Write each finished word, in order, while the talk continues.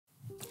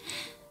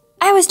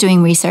I was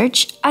doing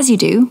research, as you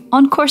do,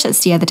 on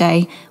corsets the other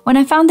day when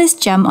I found this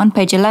gem on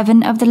page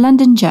 11 of the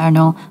London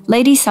Journal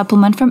Ladies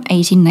Supplement from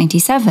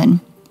 1897.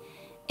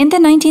 In the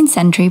 19th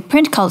century,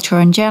 print culture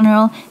in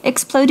general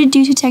exploded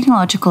due to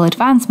technological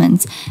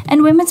advancements,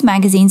 and women's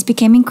magazines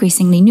became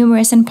increasingly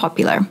numerous and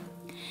popular.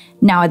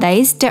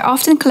 Nowadays, they're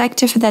often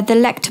collected for their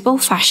delectable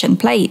fashion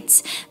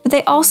plates, but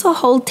they also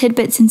hold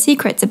tidbits and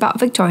secrets about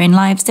Victorian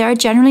lives that are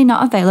generally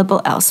not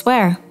available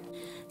elsewhere.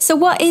 So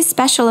what is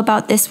special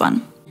about this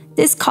one?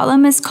 This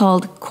column is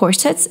called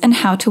Corsets and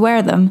How to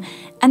Wear Them,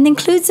 and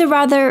includes a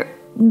rather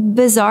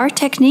bizarre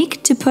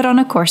technique to put on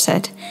a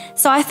corset,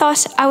 so I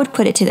thought I would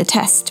put it to the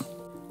test.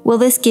 Will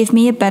this give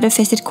me a better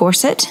fitted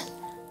corset?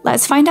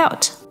 Let's find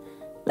out.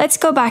 Let's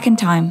go back in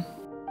time.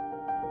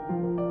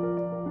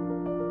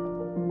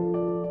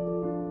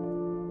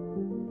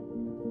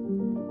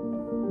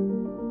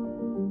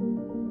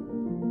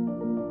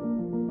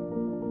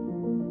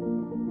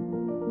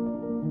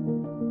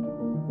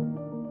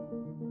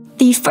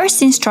 The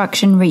first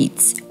instruction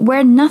reads,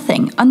 wear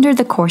nothing under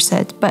the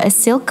corset but a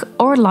silk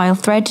or lisle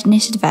thread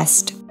knitted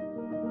vest.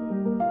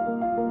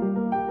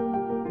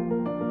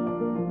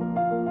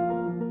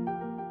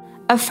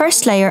 A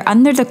first layer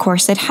under the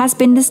corset has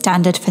been the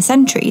standard for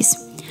centuries.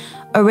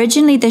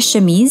 Originally the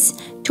chemise,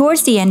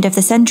 towards the end of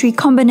the century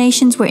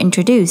combinations were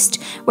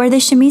introduced, where the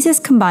chemise is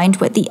combined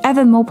with the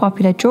ever more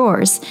popular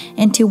drawers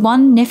into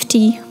one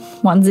nifty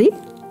onesie.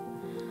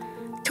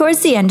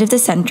 Towards the end of the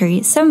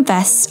century, some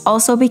vests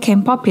also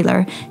became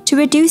popular to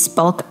reduce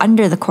bulk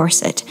under the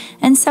corset,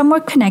 and some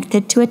were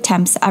connected to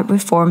attempts at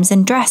reforms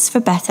in dress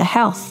for better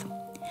health.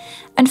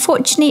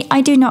 Unfortunately,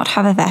 I do not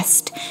have a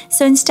vest,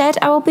 so instead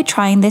I will be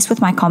trying this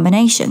with my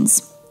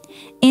combinations.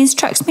 It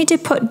instructs me to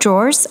put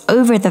drawers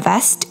over the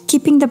vest,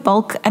 keeping the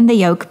bulk and the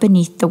yoke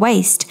beneath the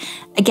waist.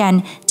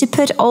 Again, to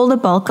put all the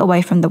bulk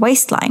away from the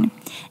waistline.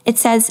 It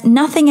says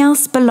nothing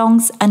else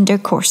belongs under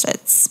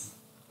corsets.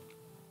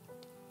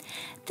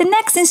 The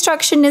next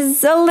instruction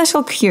is a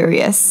little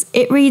curious.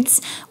 It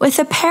reads, with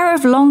a pair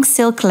of long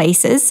silk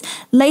laces,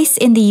 lace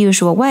in the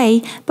usual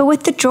way, but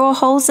with the draw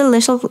holes a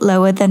little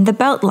lower than the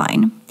belt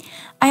line.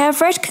 I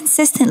have read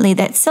consistently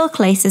that silk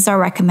laces are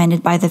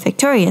recommended by the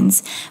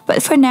Victorians,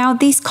 but for now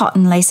these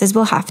cotton laces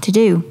will have to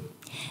do.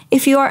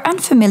 If you are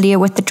unfamiliar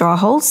with the draw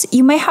holes,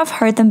 you may have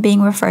heard them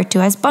being referred to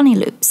as bunny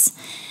loops.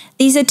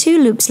 These are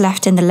two loops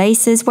left in the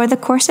laces where the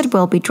corset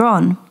will be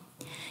drawn.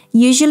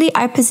 Usually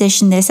I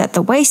position this at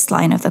the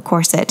waistline of the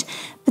corset,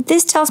 but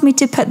this tells me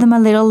to put them a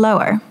little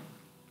lower.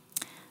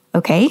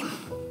 Okay.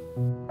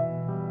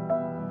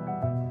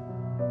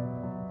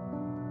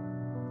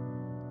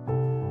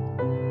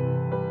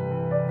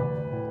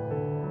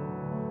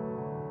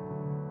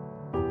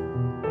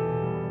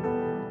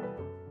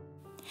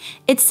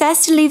 It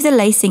says to leave the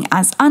lacing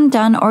as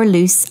undone or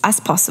loose as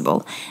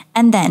possible,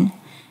 and then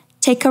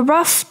take a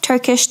rough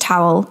Turkish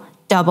towel,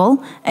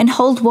 double, and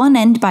hold one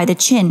end by the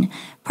chin,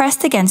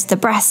 pressed against the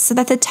breast so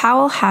that the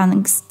towel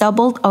hangs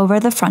doubled over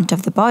the front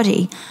of the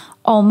body,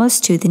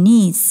 almost to the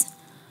knees.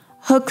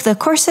 Hook the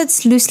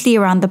corsets loosely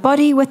around the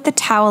body with the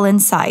towel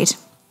inside.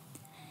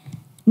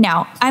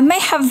 Now, I may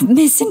have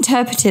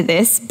misinterpreted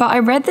this, but I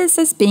read this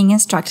as being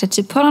instructed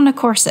to put on a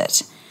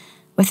corset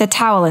with a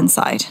towel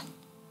inside.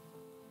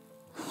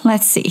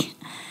 Let's see.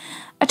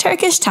 A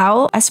Turkish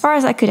towel, as far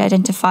as I could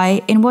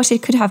identify in what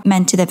it could have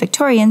meant to the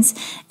Victorians,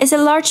 is a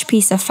large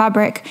piece of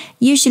fabric,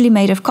 usually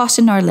made of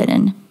cotton or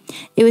linen.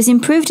 It was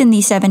improved in the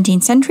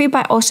 17th century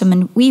by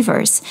Ottoman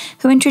weavers,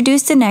 who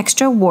introduced an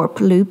extra warp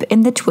loop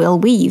in the twill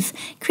weave,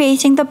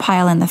 creating the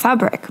pile in the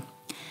fabric.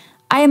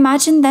 I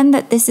imagine then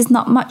that this is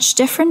not much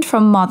different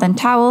from modern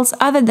towels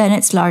other than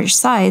its large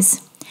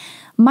size.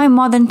 My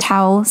modern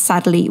towel,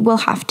 sadly, will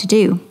have to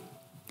do.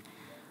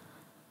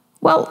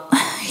 Well,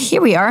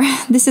 here we are.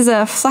 This is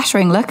a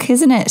flattering look,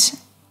 isn't it?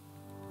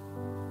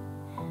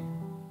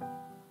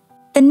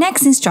 The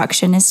next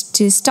instruction is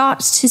to start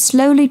to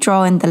slowly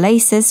draw in the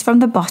laces from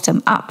the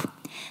bottom up.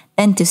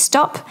 Then to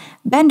stop,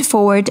 bend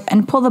forward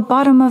and pull the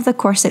bottom of the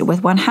corset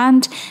with one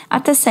hand.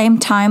 At the same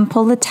time,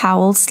 pull the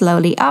towel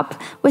slowly up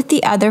with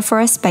the other for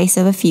a space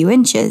of a few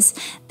inches.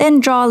 Then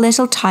draw a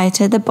little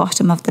tighter the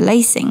bottom of the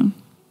lacing.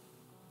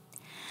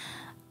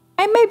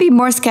 I may be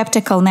more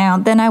skeptical now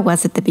than I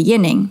was at the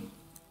beginning.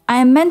 I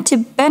am meant to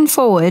bend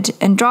forward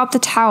and drop the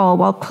towel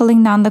while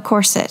pulling down the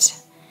corset.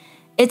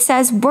 It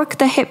says work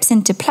the hips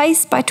into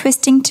place by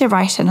twisting to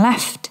right and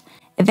left.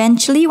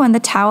 Eventually, when the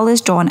towel is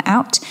drawn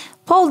out,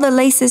 pull the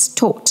laces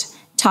taut.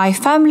 Tie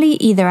firmly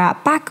either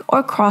at back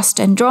or crossed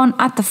and drawn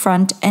at the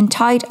front and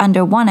tied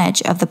under one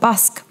edge of the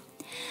busk.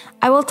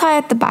 I will tie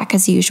at the back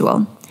as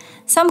usual.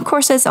 Some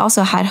corsets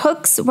also had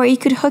hooks where you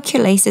could hook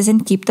your laces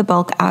and keep the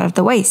bulk out of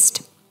the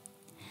waist.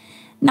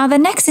 Now the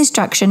next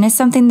instruction is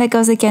something that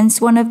goes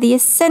against one of the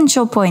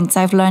essential points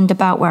I've learned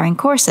about wearing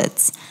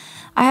corsets.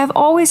 I have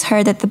always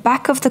heard that the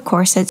back of the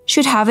corset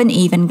should have an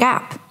even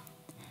gap.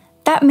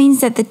 That means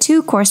that the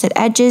two corset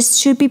edges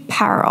should be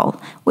parallel,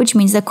 which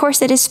means the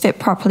corset is fit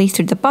properly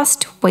through the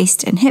bust,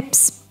 waist and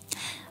hips.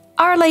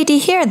 Our lady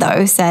here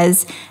though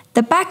says,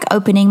 The back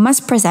opening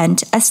must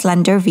present a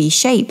slender V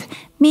shape,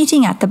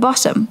 meeting at the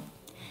bottom.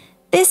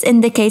 This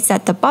indicates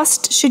that the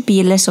bust should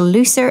be a little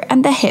looser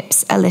and the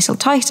hips a little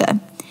tighter.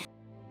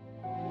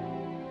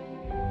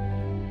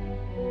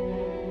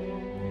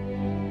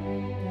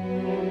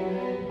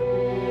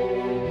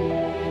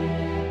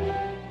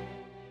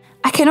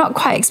 I cannot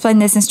quite explain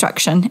this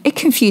instruction, it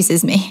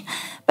confuses me,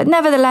 but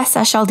nevertheless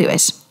I shall do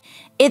it.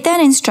 It then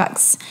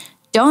instructs,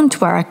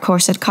 don't wear a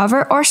corset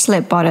cover or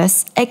slip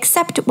bodice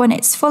except when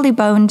it's fully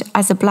boned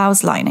as a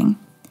blouse lining.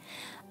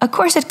 A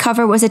corset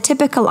cover was a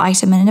typical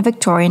item in a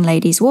Victorian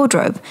lady's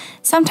wardrobe,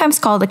 sometimes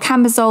called a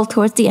camisole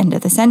towards the end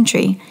of the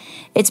century.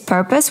 Its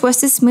purpose was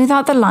to smooth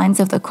out the lines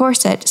of the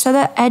corset so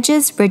that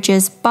edges,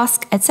 ridges,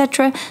 busk,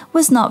 etc.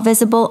 was not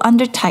visible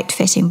under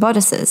tight-fitting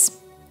bodices.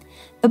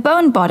 The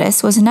bone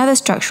bodice was another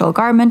structural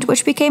garment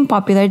which became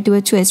popular due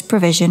to its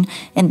provision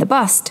in the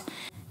bust.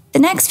 The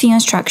next few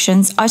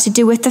instructions are to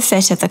do with the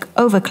fit of the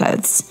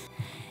overclothes.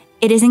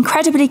 It is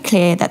incredibly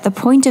clear that the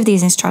point of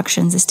these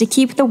instructions is to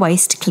keep the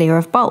waist clear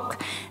of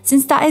bulk,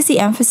 since that is the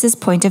emphasis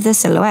point of the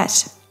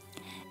silhouette.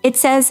 It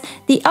says,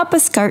 the upper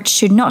skirt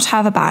should not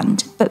have a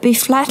band, but be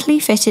flatly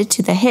fitted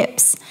to the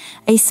hips.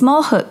 A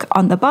small hook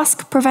on the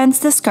busk prevents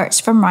the skirts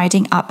from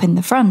riding up in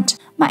the front.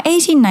 My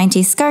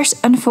 1890s skirt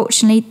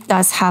unfortunately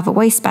does have a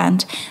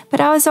waistband, but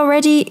I was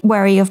already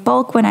wary of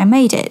bulk when I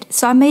made it,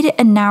 so I made it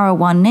a narrow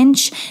 1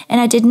 inch and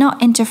I did not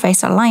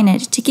interface or line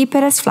it to keep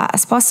it as flat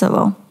as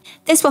possible.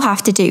 This will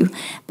have to do,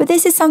 but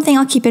this is something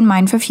I'll keep in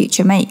mind for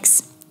future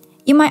makes.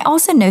 You might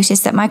also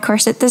notice that my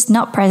corset does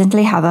not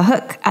presently have a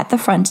hook at the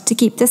front to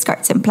keep the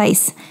skirts in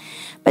place.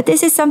 But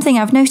this is something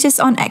I've noticed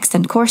on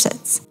extant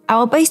corsets. I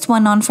will baste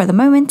one on for the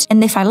moment,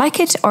 and if I like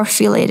it or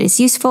feel it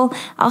is useful,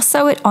 I'll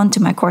sew it onto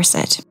my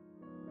corset.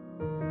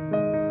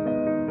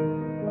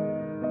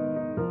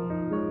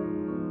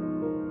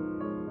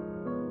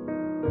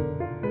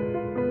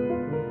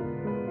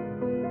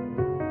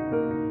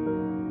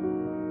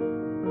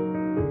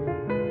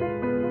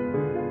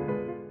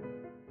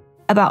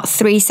 About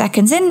 3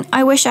 seconds in,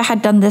 I wish I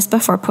had done this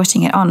before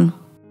putting it on.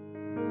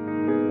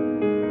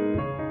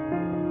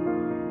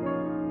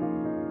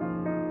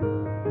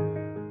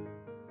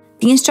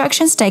 The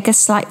instructions take a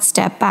slight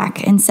step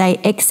back and say,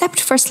 except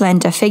for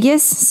slender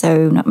figures,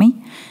 so not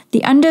me,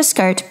 the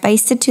underskirt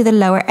basted to the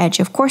lower edge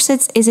of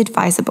corsets is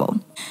advisable.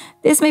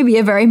 This may be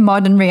a very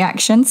modern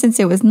reaction since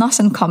it was not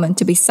uncommon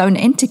to be sewn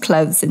into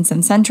clothes in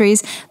some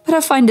centuries, but I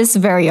find this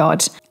very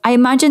odd. I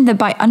imagine that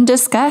by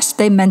underskirt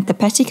they meant the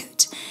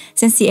petticoat,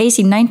 since the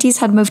 1890s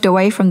had moved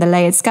away from the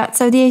layered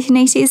skirts of the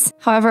 1880s.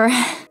 However,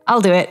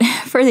 I'll do it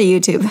for the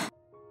YouTube.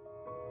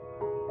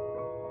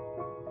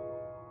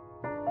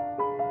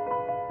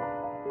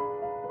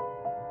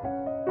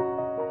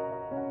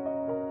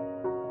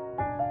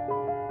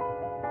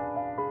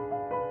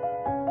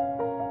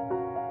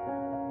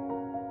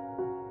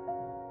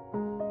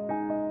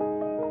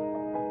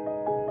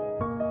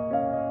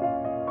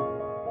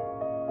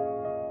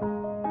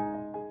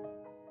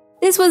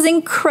 This was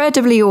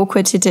incredibly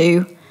awkward to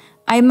do.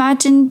 I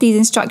imagine these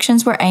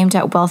instructions were aimed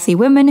at wealthy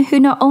women who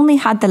not only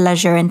had the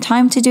leisure and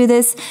time to do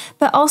this,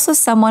 but also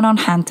someone on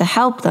hand to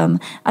help them,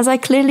 as I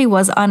clearly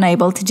was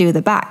unable to do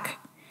the back.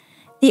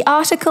 The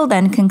article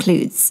then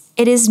concludes,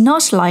 it is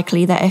not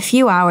likely that a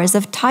few hours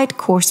of tight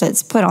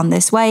corsets put on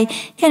this way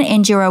can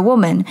injure a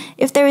woman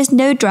if there is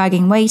no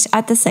dragging weight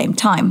at the same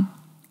time.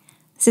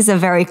 This is a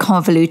very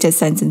convoluted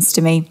sentence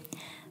to me.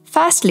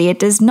 Firstly, it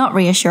does not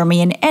reassure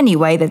me in any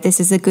way that this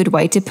is a good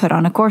way to put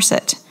on a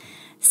corset.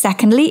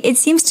 Secondly, it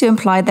seems to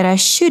imply that I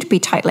should be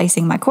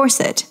tight-lacing my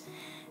corset.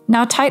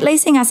 Now,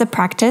 tight-lacing as a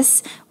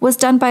practice was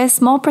done by a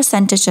small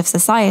percentage of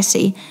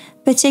society,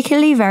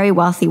 particularly very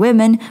wealthy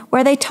women,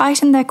 where they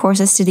tighten their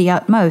corsets to the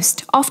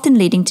utmost, often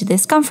leading to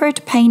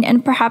discomfort, pain,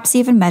 and perhaps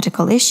even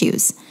medical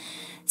issues.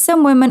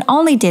 Some women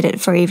only did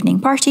it for evening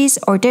parties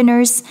or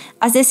dinners,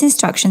 as this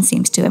instruction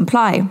seems to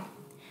imply.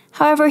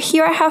 However,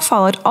 here I have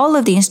followed all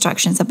of the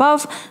instructions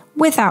above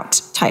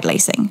without tight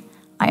lacing.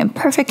 I am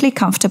perfectly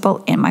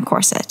comfortable in my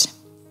corset.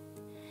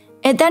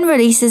 It then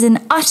releases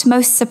an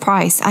utmost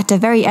surprise at the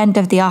very end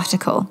of the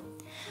article.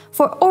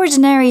 For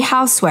ordinary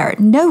housewear,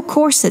 no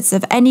corsets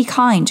of any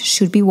kind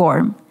should be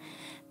worn.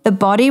 The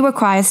body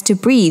requires to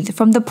breathe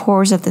from the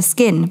pores of the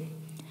skin.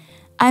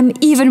 I'm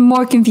even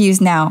more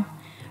confused now.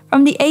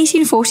 From the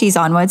 1840s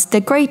onwards,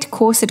 the great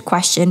corset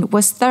question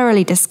was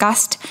thoroughly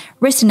discussed,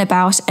 written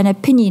about, and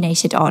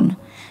opinionated on.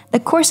 The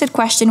corset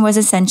question was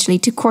essentially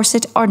to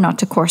corset or not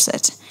to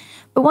corset.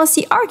 But once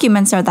the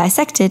arguments are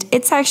dissected,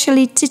 it's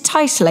actually to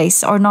tight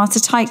lace or not to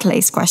tight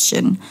lace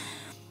question.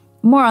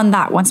 More on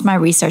that once my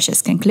research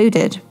is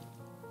concluded.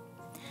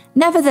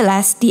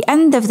 Nevertheless, the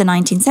end of the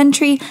 19th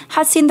century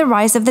had seen the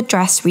rise of the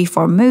dress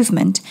reform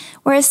movement,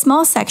 where a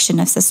small section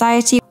of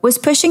society was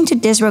pushing to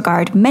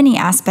disregard many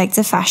aspects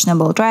of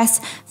fashionable dress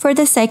for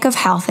the sake of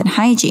health and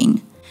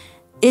hygiene.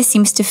 This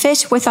seems to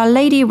fit with our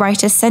lady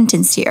writer's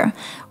sentence here,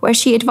 where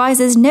she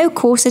advises no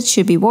corset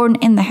should be worn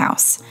in the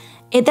house.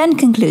 It then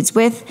concludes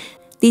with,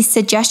 these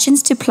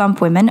suggestions to plump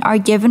women are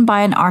given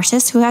by an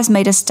artist who has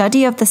made a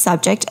study of the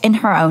subject in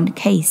her own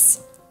case.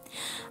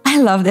 I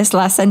love this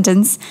last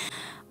sentence.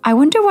 I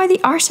wonder why the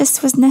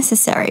artist was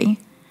necessary.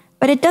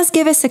 But it does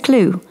give us a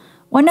clue.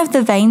 One of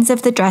the veins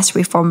of the dress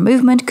reform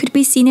movement could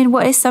be seen in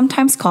what is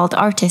sometimes called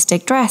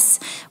artistic dress,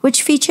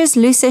 which features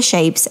looser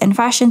shapes and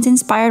fashions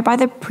inspired by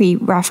the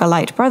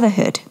pre-Raphaelite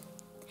Brotherhood.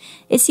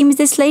 It seems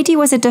this lady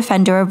was a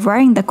defender of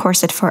wearing the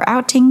corset for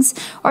outings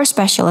or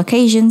special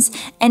occasions,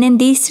 and in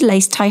these to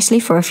lace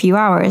tightly for a few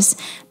hours,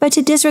 but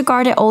to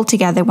disregard it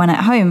altogether when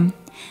at home.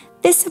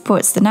 This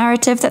supports the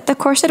narrative that the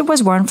corset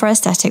was worn for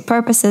aesthetic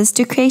purposes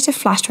to create a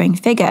flattering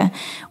figure,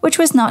 which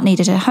was not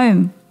needed at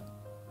home.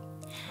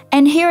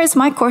 And here is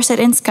my corset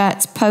in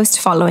skirts post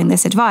following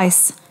this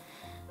advice.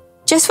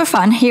 Just for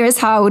fun, here is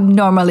how I would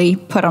normally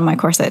put on my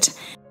corset.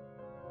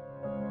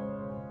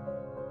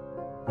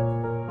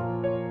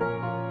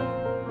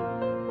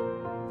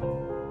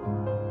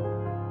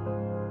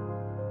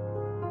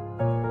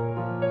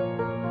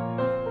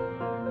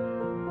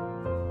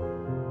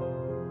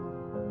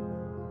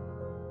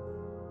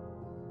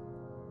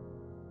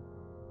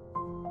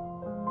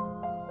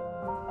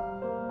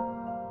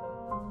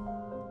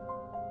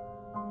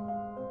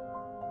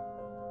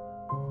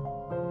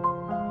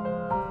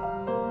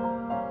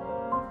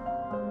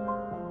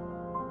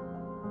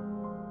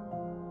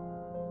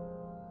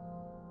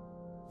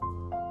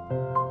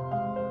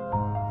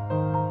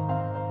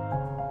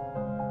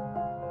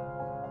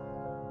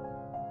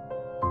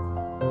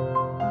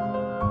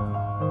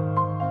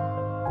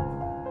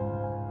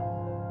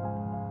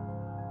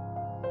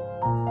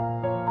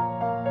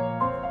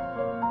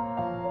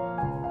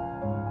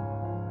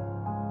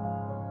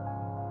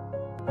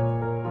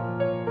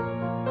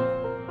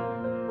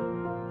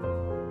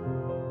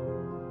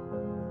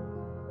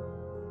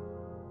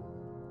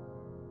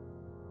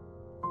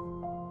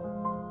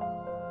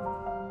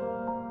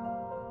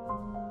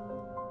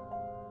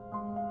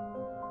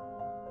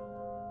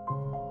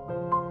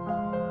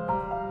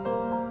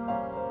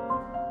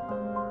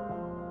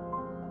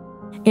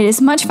 It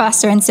is much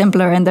faster and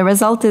simpler, and the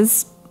result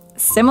is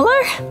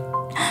similar?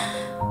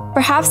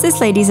 Perhaps this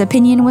lady's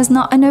opinion was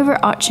not an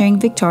overarching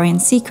Victorian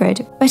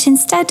secret, but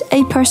instead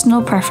a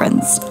personal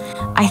preference.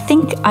 I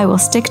think I will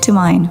stick to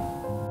mine.